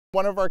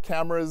One of our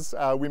cameras,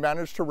 we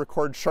managed to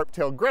record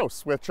sharp-tailed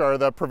grouse, which are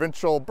the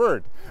provincial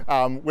bird,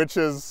 which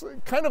is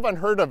kind of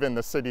unheard of in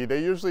the city.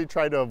 They usually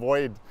try to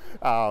avoid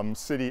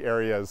city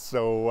areas,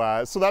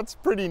 so that's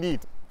pretty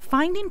neat.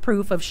 Finding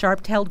proof of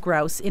sharp-tailed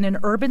grouse in an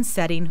urban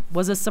setting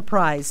was a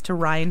surprise to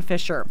Ryan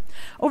Fisher.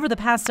 Over the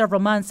past several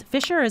months,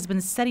 Fisher has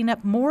been setting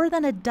up more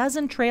than a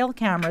dozen trail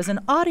cameras and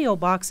audio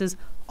boxes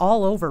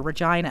all over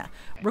Regina,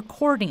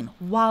 recording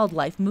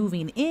wildlife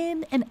moving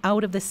in and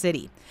out of the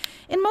city.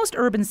 In most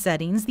urban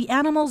settings, the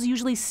animals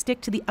usually stick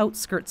to the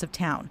outskirts of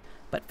town.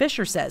 But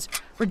Fisher says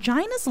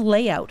Regina's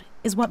layout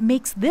is what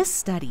makes this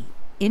study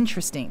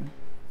interesting.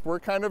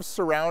 We're kind of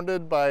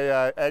surrounded by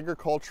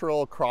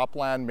agricultural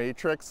cropland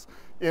matrix.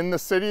 In the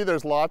city,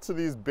 there's lots of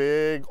these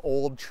big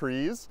old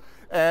trees.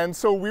 And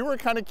so we were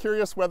kind of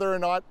curious whether or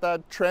not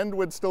that trend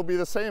would still be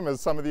the same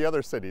as some of the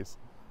other cities.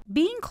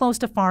 Being close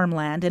to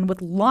farmland and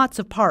with lots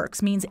of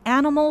parks means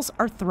animals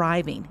are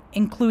thriving,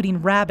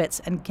 including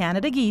rabbits and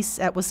Canada geese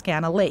at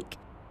Wascana Lake.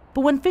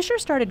 But when Fisher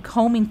started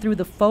combing through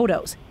the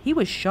photos, he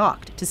was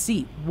shocked to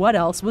see what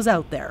else was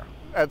out there.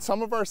 At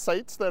some of our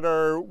sites that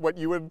are what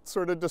you would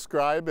sort of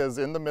describe as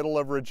in the middle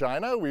of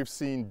Regina, we've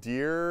seen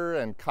deer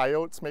and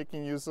coyotes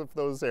making use of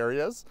those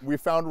areas. We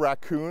found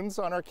raccoons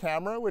on our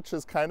camera, which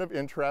is kind of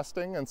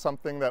interesting and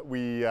something that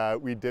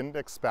we didn't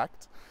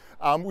expect.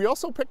 We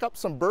also pick up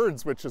some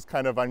birds, which is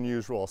kind of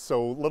unusual.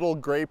 So little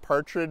gray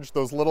partridge,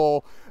 those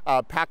little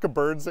pack of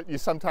birds that you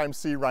sometimes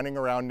see running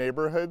around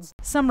neighborhoods.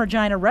 Some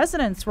Regina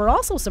residents were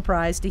also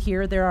surprised to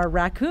hear there are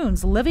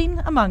raccoons living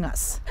among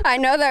us. I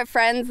know that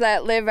friends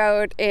that live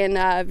out in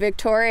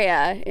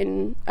Victoria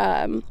in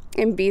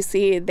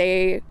BC,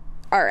 they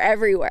are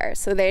everywhere,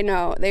 so they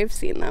know, they've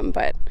seen them,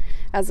 but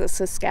as a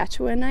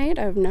Saskatchewanite,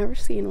 I've never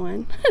seen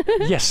one.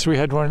 Yes, we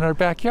had one in our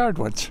backyard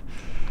once.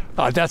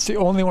 That's the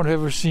only one I've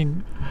ever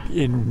seen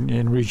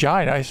in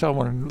Regina. I saw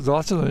one,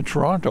 lots of them in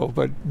Toronto,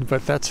 but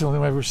that's the only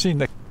one I've ever seen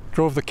that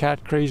drove the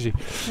cat crazy.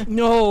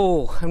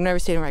 No, I've never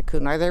seen a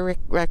raccoon. Are there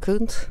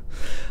raccoons?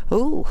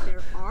 Oh.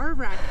 There are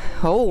raccoons.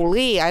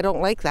 Holy, I don't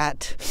like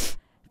that.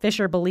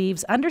 Fisher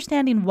believes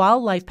understanding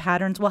wildlife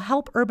patterns will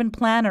help urban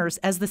planners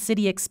as the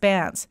city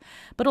expands,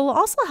 but it'll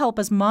also help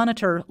us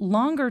monitor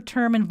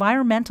longer-term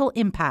environmental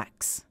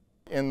impacts.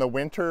 In the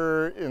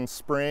winter, in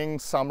spring,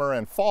 summer,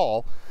 and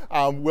fall,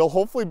 we'll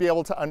hopefully be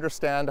able to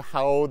understand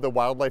how the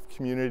wildlife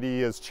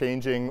community is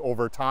changing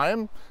over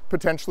time,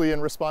 potentially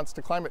in response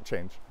to climate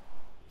change.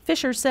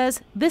 Fisher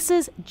says this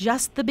is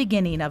just the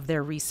beginning of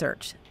their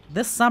research.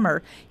 This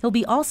summer, he'll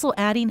be also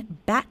adding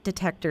bat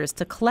detectors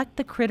to collect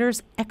the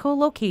critters'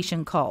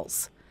 echolocation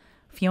calls.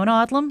 Fiona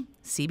Odlum,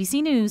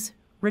 CBC News,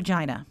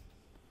 Regina.